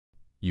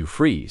You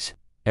freeze.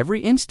 Every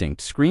instinct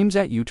screams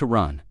at you to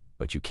run,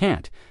 but you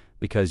can't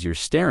because you're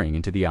staring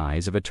into the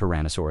eyes of a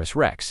Tyrannosaurus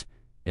Rex.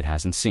 It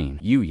hasn't seen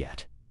you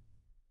yet.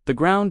 The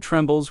ground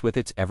trembles with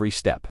its every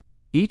step.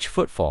 Each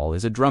footfall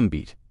is a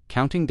drumbeat,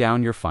 counting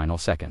down your final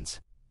seconds.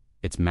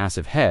 Its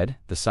massive head,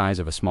 the size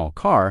of a small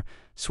car,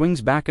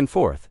 swings back and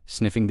forth,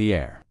 sniffing the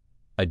air.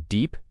 A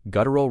deep,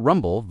 guttural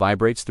rumble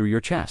vibrates through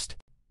your chest.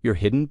 You're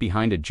hidden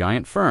behind a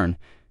giant fern,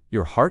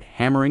 your heart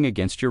hammering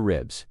against your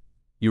ribs.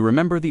 You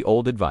remember the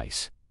old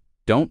advice: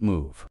 don't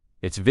move.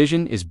 Its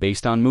vision is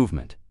based on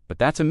movement, but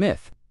that's a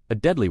myth, a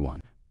deadly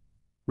one.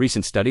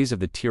 Recent studies of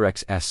the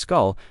T-Rex's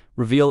skull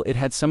reveal it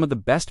had some of the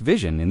best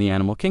vision in the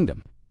animal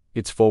kingdom.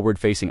 Its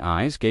forward-facing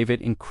eyes gave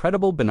it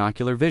incredible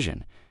binocular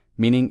vision,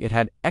 meaning it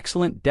had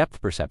excellent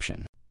depth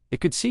perception.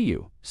 It could see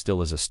you,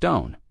 still as a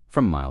stone,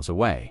 from miles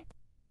away.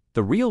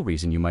 The real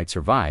reason you might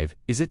survive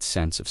is its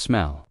sense of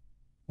smell.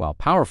 While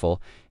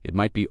powerful, it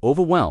might be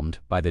overwhelmed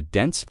by the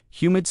dense,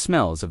 humid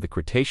smells of the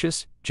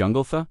Cretaceous,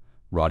 jungle,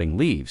 rotting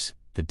leaves,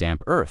 the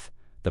damp earth,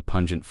 the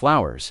pungent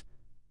flowers.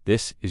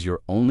 This is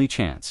your only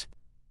chance.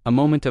 A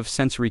moment of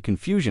sensory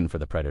confusion for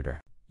the predator.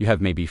 You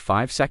have maybe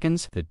 5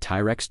 seconds. The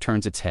T-Rex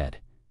turns its head,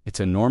 its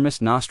enormous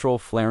nostril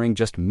flaring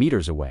just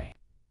meters away.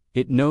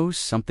 It knows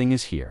something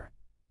is here.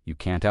 You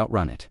can't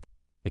outrun it.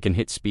 It can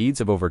hit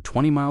speeds of over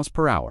 20 miles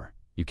per hour.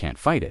 You can't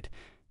fight it.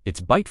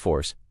 Its bite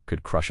force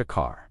could crush a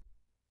car.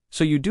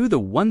 So you do the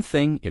one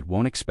thing it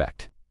won't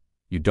expect.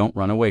 You don't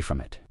run away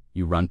from it.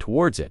 You run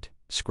towards it,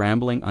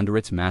 scrambling under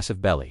its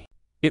massive belly.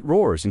 It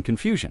roars in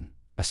confusion,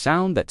 a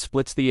sound that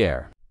splits the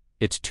air.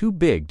 It's too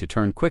big to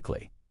turn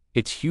quickly.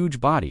 Its huge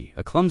body,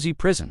 a clumsy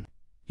prison.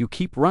 You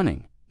keep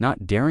running,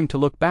 not daring to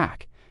look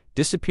back,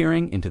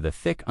 disappearing into the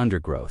thick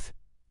undergrowth.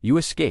 You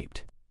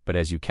escaped, but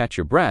as you catch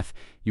your breath,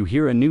 you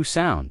hear a new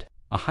sound,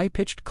 a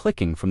high-pitched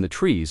clicking from the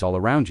trees all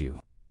around you.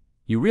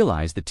 You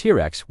realize the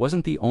T-Rex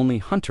wasn't the only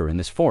hunter in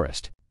this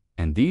forest,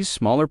 and these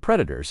smaller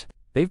predators,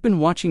 they've been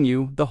watching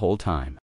you the whole time.